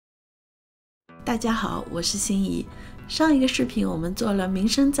大家好，我是心怡。上一个视频我们做了名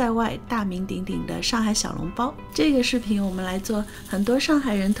声在外、大名鼎鼎的上海小笼包，这个视频我们来做很多上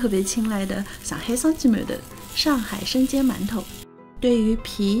海人特别青睐的上海生煎包的上海生煎馒头。对于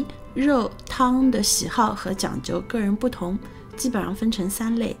皮、肉、汤的喜好和讲究个人不同，基本上分成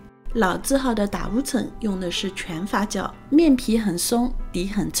3类。老字号的打乌层用的是全发酵，面皮很松，底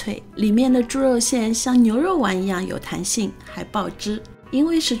很脆，里面的猪肉馅像牛肉丸一样有弹性，还爆汁。因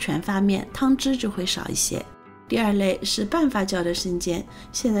为是全发面，汤汁就会少一些。第2类是半发酵的生煎，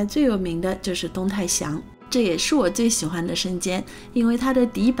现在最有名的就是东太祥，这也是我最喜欢的生煎，因为它的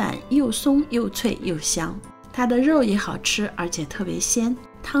底板又松又脆又香，它的肉也好吃，而且特别鲜，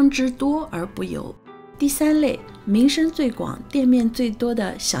汤汁多而不油。第3类名声最广、店面最多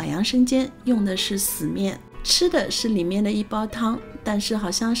的小杨生煎，用的是死面，吃的是里面的一包汤，但是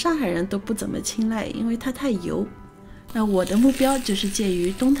好像上海人都不怎么青睐，因为它太油。那我的目标就是介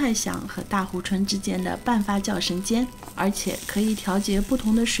于东太祥和大湖春之间的半发酵生煎，而且可以调节不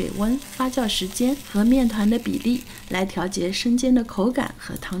同的水温、发酵时间和面团的比例，来调节生煎的口感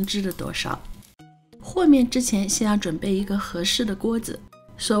和汤汁的多少。和面之前先要准备一个合适的锅子，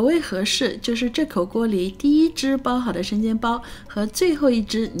所谓合适，就是这口锅里第一只包好的生煎包和最后一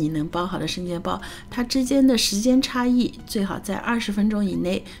只你能包好的生煎包，它之间的时间差异最好在20分钟以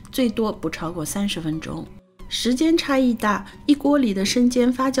内，最多不超过30分钟。时间差异大，一锅里的生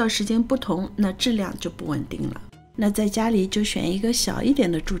煎发酵时间不同，那质量就不稳定了。那在家里就选一个小一点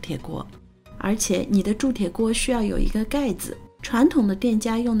的铸铁锅，而且你的铸铁锅需要有一个盖子，传统的店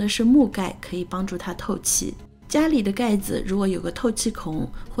家用的是木盖，可以帮助它透气。家里的盖子如果有个透气孔，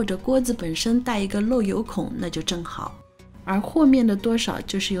或者锅子本身带一个漏油孔，那就正好。而和面的多少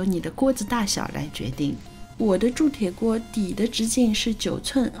就是由你的锅子大小来决定。我的铸铁锅底的直径是9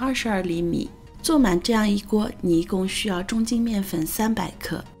寸22厘米，做满这样一锅，你一共需要中筋面粉300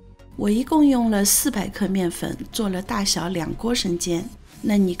克。我一共用了400克面粉，做了大小2锅生煎。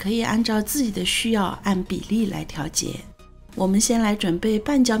那你可以按照自己的需要按比例来调节。我们先来准备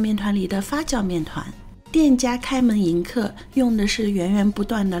半酵面团里的发酵面团。店家开门迎客用的是源源不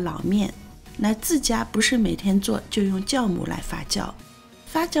断的老面，那自家不是每天做，就用酵母来发酵。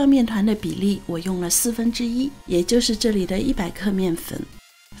发酵面团的比例我用了1/4，也就是这里的100克面粉。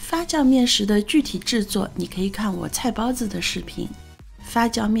发酵面食的具体制作你可以看我菜包子的视频，发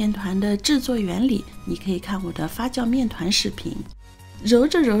酵面团的制作原理你可以看我的发酵面团视频。揉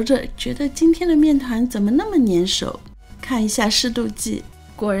着揉着觉得今天的面团怎么那么粘手，看一下湿度计，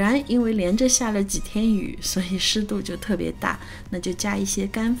果然因为连着下了几天雨，所以湿度就特别大，那就加一些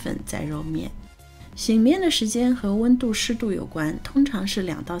干粉再揉面。醒面的时间和温度湿度有关，通常是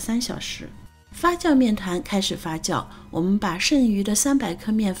2到3小时。发酵面团开始发酵，我们把剩余的300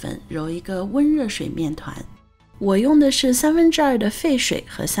克面粉揉一个温热水面团。我用的是2/3的沸水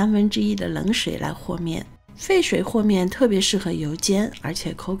和1/3的冷水来和面。沸水和面特别适合油煎，而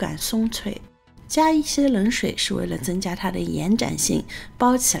且口感松脆。加一些冷水是为了增加它的延展性，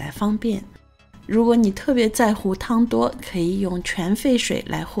包起来方便。如果你特别在乎汤多，可以用全沸水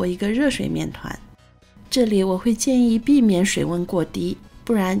来和一个热水面团。这里我会建议避免水温过低，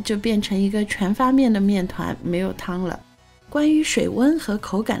不然就变成一个全发面的面团，没有汤了。关于水温和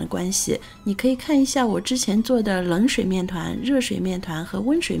口感的关系，你可以看一下我之前做的冷水面团、热水面团和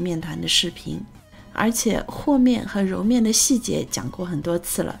温水面团的视频。而且和面和揉面的细节讲过很多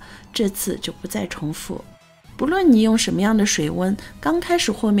次了，这次就不再重复。不论你用什么样的水温，刚开始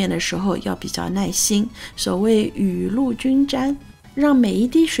和面的时候要比较耐心，所谓雨露均沾，让每一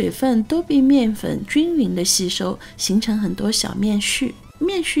滴水分都被面粉均匀的吸收，形成很多小面絮。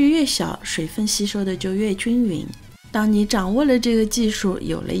面絮越小，水分吸收的就越均匀。当你掌握了这个技术，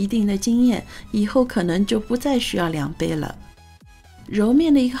有了一定的经验，以后可能就不再需要量杯了。揉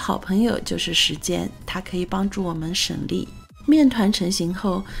面的一个好朋友就是时间，它可以帮助我们省力。面团成型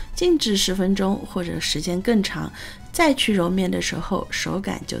后，静置10分钟或者时间更长，再去揉面的时候，手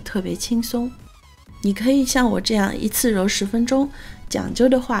感就特别轻松。你可以像我这样一次揉10分钟，讲究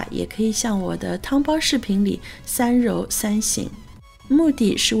的话也可以像我的汤包视频里3揉3醒。目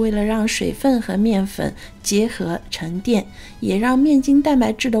的是为了让水分和面粉结合沉淀，也让面筋蛋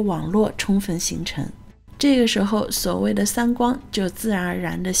白质的网络充分形成。这个时候所谓的3光就自然而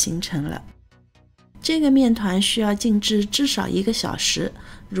然地形成了。这个面团需要静置至少1个小时，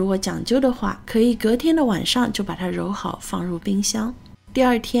如果讲究的话，可以隔天的晚上就把它揉好放入冰箱，第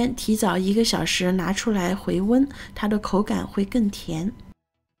2天提早1个小时拿出来回温，它的口感会更甜。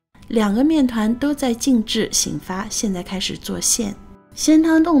2个面团都在静置醒发，现在开始做馅。鲜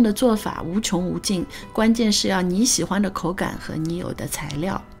汤冻的做法无穷无尽，关键是要你喜欢的口感和你有的材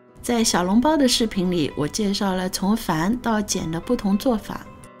料。在小笼包的视频里，我介绍了从繁到简的不同做法。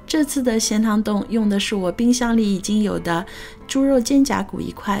这次的鲜汤冻用的是我冰箱里已经有的猪肉肩胛骨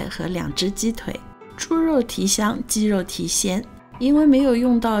1块和2只鸡腿，猪肉提香，鸡肉提鲜。因为没有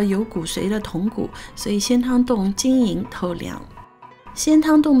用到有骨髓的筒骨，所以鲜汤冻晶莹透亮。鲜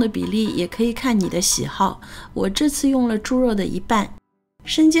汤冻的比例也可以看你的喜好，我这次用了猪肉的1半。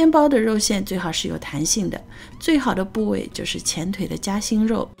生煎包的肉馅最好是有弹性的，最好的部位就是前腿的夹心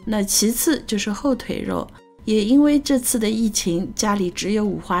肉，那其次就是后腿肉。也因为这次的疫情，家里只有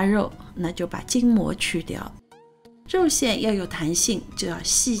五花肉，那就把筋膜去掉。肉馅要有弹性，就要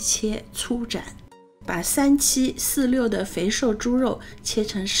细切粗斩。把37、46的肥瘦猪肉切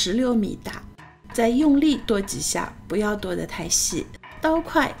成16米大，再用力剁几下，不要剁得太细，刀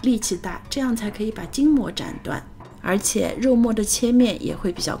快力气大，这样才可以把筋膜斩断，而且肉末的切面也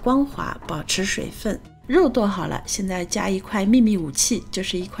会比较光滑，保持水分。肉剁好了，现在加一块秘密武器，就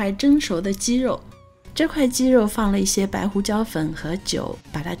是一块蒸熟的鸡肉。这块鸡肉放了一些白胡椒粉和酒，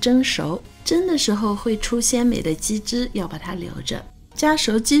把它蒸熟。蒸的时候会出鲜美的鸡汁，要把它留着。加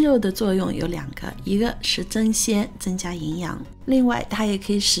熟鸡肉的作用有2个，一个是增鲜，增加营养，另外它也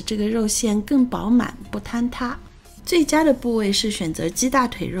可以使这个肉馅更饱满，不坍塌。最佳的部位是选择鸡大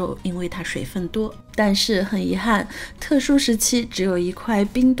腿肉，因为它水分多，但是很遗憾，特殊时期只有一块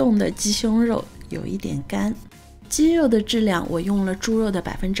冰冻的鸡胸肉，有一点干。鸡肉的质量我用了猪肉的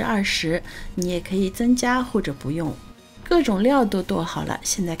20%，你也可以增加或者不用。各种料都剁好了，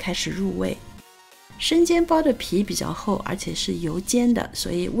现在开始入味。生煎包的皮比较厚，而且是油煎的，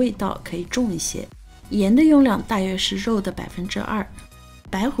所以味道可以重一些。盐的用量大约是肉的2%，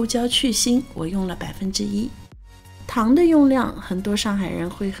白胡椒去腥，我用了1%。糖的用量，很多上海人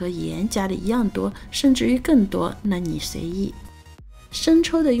会和盐加的一样多，甚至于更多，那你随意。生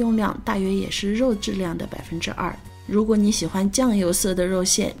抽的用量大约也是肉质量的2%。如果你喜欢酱油色的肉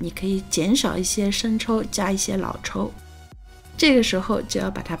馅，你可以减少一些生抽，加一些老抽。这个时候就要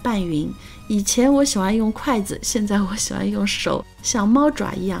把它拌匀，以前我喜欢用筷子，现在我喜欢用手，像猫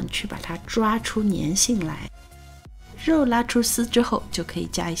爪一样去把它抓出粘性来。肉拉出丝之后，就可以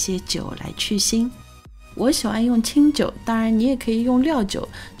加一些酒来去腥。我喜欢用清酒，当然你也可以用料酒，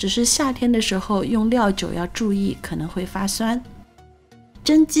只是夏天的时候用料酒要注意，可能会发酸。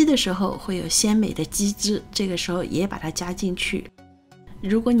蒸鸡的时候会有鲜美的鸡汁，这个时候也把它加进去。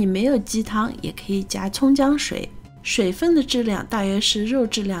如果你没有鸡汤，也可以加葱姜水。水分的质量大约是肉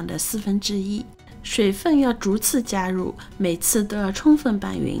质量的1/4，水分要逐次加入，每次都要充分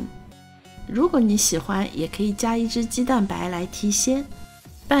拌匀。如果你喜欢，也可以加1只鸡蛋白来提鲜。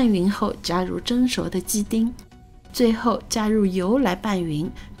拌匀后加入蒸熟的鸡丁，最后加入油来拌匀，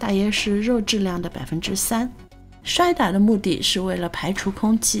大约是肉质量的3%。摔打的目的是为了排除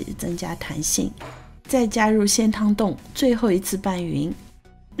空气，增加弹性。再加入鲜汤冻，最后一次拌匀。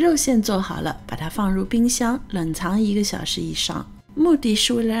肉馅做好了，把它放入冰箱冷藏1个小时以上，目的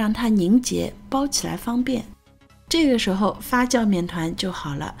是为了让它凝结，包起来方便。这个时候发酵面团就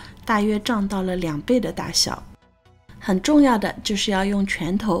好了，大约胀到了2倍的大小。很重要的就是要用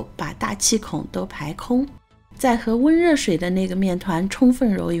拳头把大气孔都排空，再和温热水的那个面团充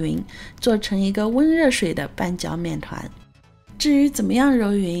分揉匀，做成一个温热水的半饺面团。至于怎么样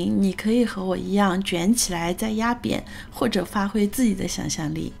揉匀，你可以和我一样卷起来再压扁，或者发挥自己的想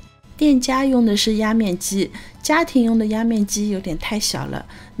象力。店家用的是压面机，家庭用的压面机有点太小了，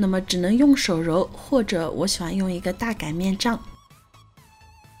那么只能用手揉，或者我喜欢用一个大擀面杖。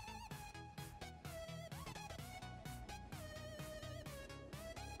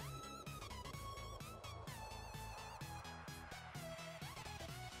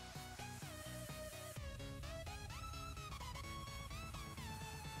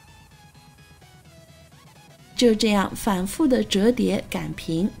就这样反复的折叠擀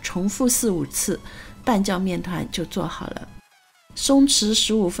平，重复4、5次，半酵面团就做好了。松弛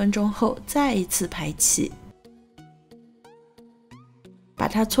15分钟后，再一次排气，把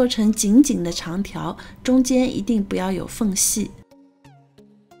它搓成紧紧的长条，中间一定不要有缝隙。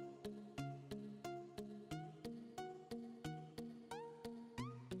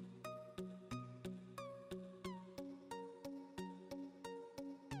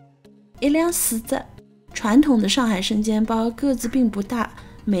一两4只。传统的上海生煎包个子并不大，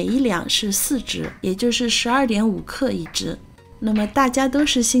每1两是4只，也就是12.5克一只。那么大家都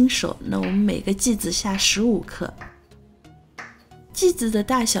是新手，那我们每个剂子下15克。剂子的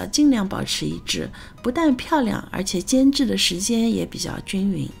大小尽量保持一致，不但漂亮，而且煎制的时间也比较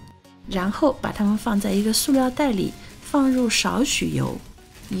均匀。然后把它们放在一个塑料袋里，放入少许油，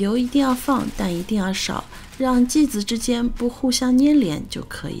油一定要放，但一定要少，让剂子之间不互相粘连就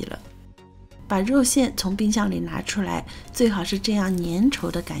可以了。把肉馅从冰箱里拿出来，最好是这样粘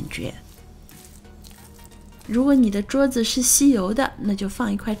稠的感觉。如果你的桌子是吸油的，那就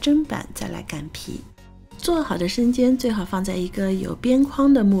放一块砧板再来擀皮。做好的生煎最好放在一个有边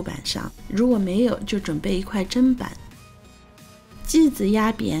框的木板上，如果没有就准备一块砧板。剂子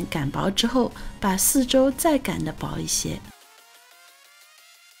压扁擀薄之后，把四周再擀得薄一些。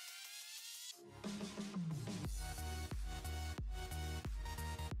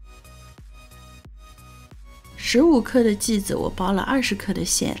15克的剂子我包了20克的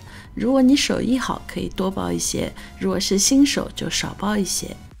馅，如果你手艺好可以多包一些，如果是新手就少包一些。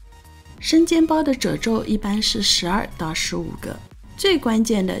生煎包的褶皱一般是12到15个，最关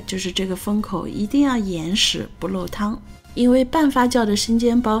键的就是这个封口一定要严实不漏汤，因为半发酵的生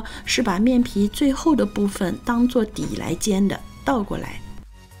煎包是把面皮最厚的部分当做底来煎的，倒过来。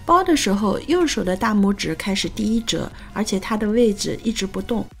包的时候右手的大拇指开始第一折，而且它的位置一直不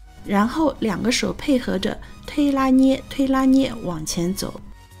动，然后2个手配合着推拉捏推拉捏往前走。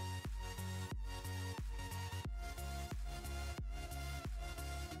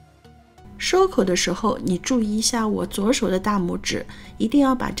收口的时候你注意一下我左手的大拇指，一定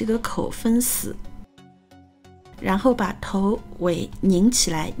要把这个口分死，然后把头尾拧起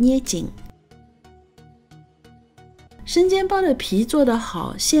来捏紧。生煎包的皮做得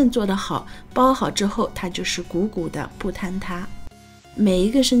好，馅做得好，包好之后它就是鼓鼓的不坍塌。每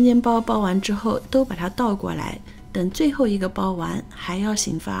一个生煎包包完之后都把它倒过来，等最后一个包完还要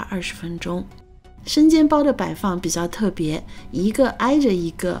醒发20分钟。生煎包的摆放比较特别，一个挨着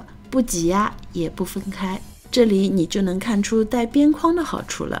一个，不挤压也不分开，这里你就能看出带边框的好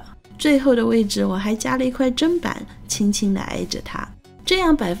处了。最后的位置我还加了一块砧板，轻轻地挨着它。这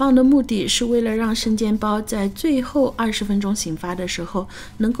样摆放的目的是为了让生煎包在最后20分钟醒发的时候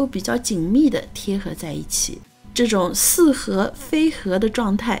能够比较紧密地贴合在一起。这种似合非合的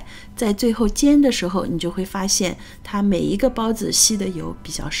状态，在最后煎的时候你就会发现它每一个包子吸的油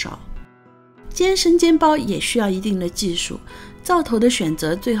比较少。煎生煎包也需要一定的技术，灶头的选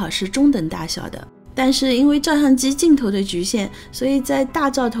择最好是中等大小的，但是因为照相机镜头的局限，所以在大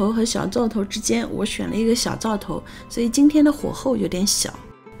灶头和小灶头之间我选了一个小灶头，所以今天的火候有点小。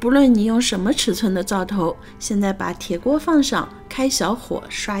不论你用什么尺寸的灶头，现在把铁锅放上，开小火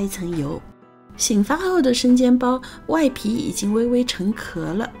刷一层油。醒发后的生煎包外皮已经微微成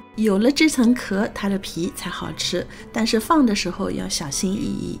壳了，有了这层壳它的皮才好吃，但是放的时候要小心翼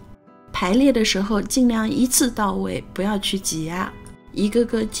翼。排列的时候尽量一次到位，不要去挤压，一个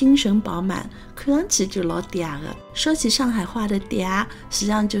个精神饱满，看上去就老嗲的。说起上海话的嗲，实际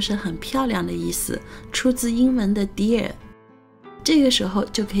上就是很漂亮的意思，出自英文的 dear。 这个时候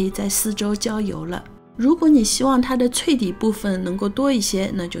就可以在四周浇油了。如果你希望它的脆底部分能够多一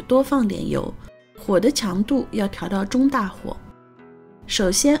些，那就多放点油。火的强度要调到中大火。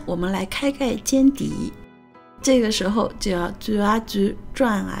首先我们来开盖煎底，这个时候就要转啊转，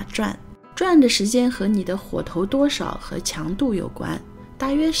转啊转，转的时间和你的火头多少和强度有关，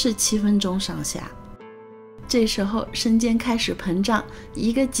大约是7分钟上下。这时候生煎开始膨胀，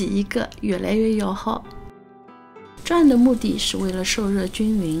一个挤一个，越来越要好。转的目的是为了受热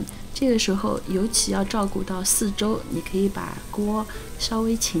均匀，这个时候尤其要照顾到四周，你可以把锅稍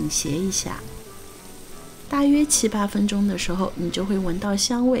微倾斜一下。大约7、8分钟的时候，你就会闻到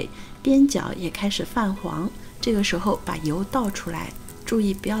香味，边角也开始泛黄，这个时候把油倒出来，注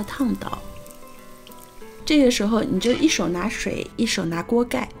意不要烫到。这个时候你就一手拿水，一手拿锅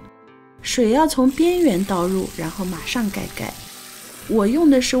盖，水要从边缘倒入，然后马上盖盖。我用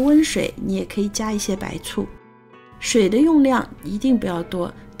的是温水，你也可以加一些白醋。水的用量一定不要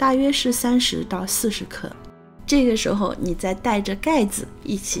多，大约是30到40克。这个时候你再带着盖子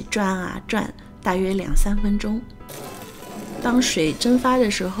一起转啊转，大约2、3分钟。当水蒸发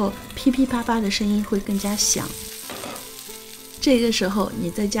的时候，噼噼啪啪的声音会更加响。这个时候你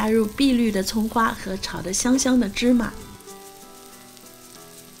再加入碧绿的葱花和炒得香香的芝麻，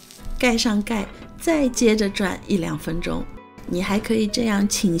盖上盖，再接着转1、2分钟。你还可以这样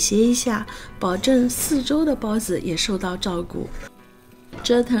倾斜一下，保证四周的包子也受到照顾。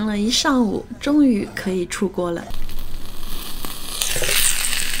折腾了一上午，终于可以出锅了。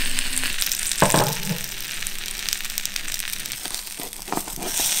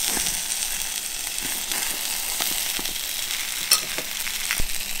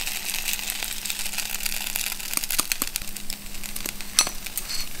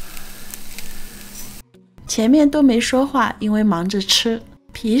前面都没说话，因为忙着吃。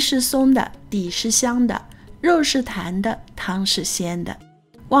皮是松的，底是香的，肉是弹的，汤是鲜的。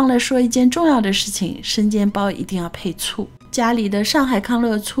忘了说一件重要的事情，生煎包一定要配醋。家里的上海康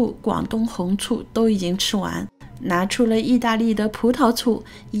乐醋、广东红醋都已经吃完，拿出了意大利的葡萄醋，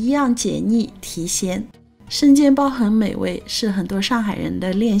一样解腻提鲜。生煎包很美味，是很多上海人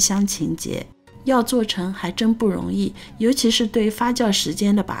的恋乡情节。要做成还真不容易，尤其是对发酵时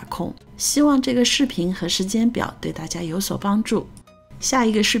间的把控。希望这个视频和时间表对大家有所帮助。下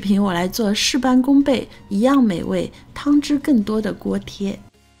一个视频我来做事半功倍，一样美味，汤汁更多的锅贴。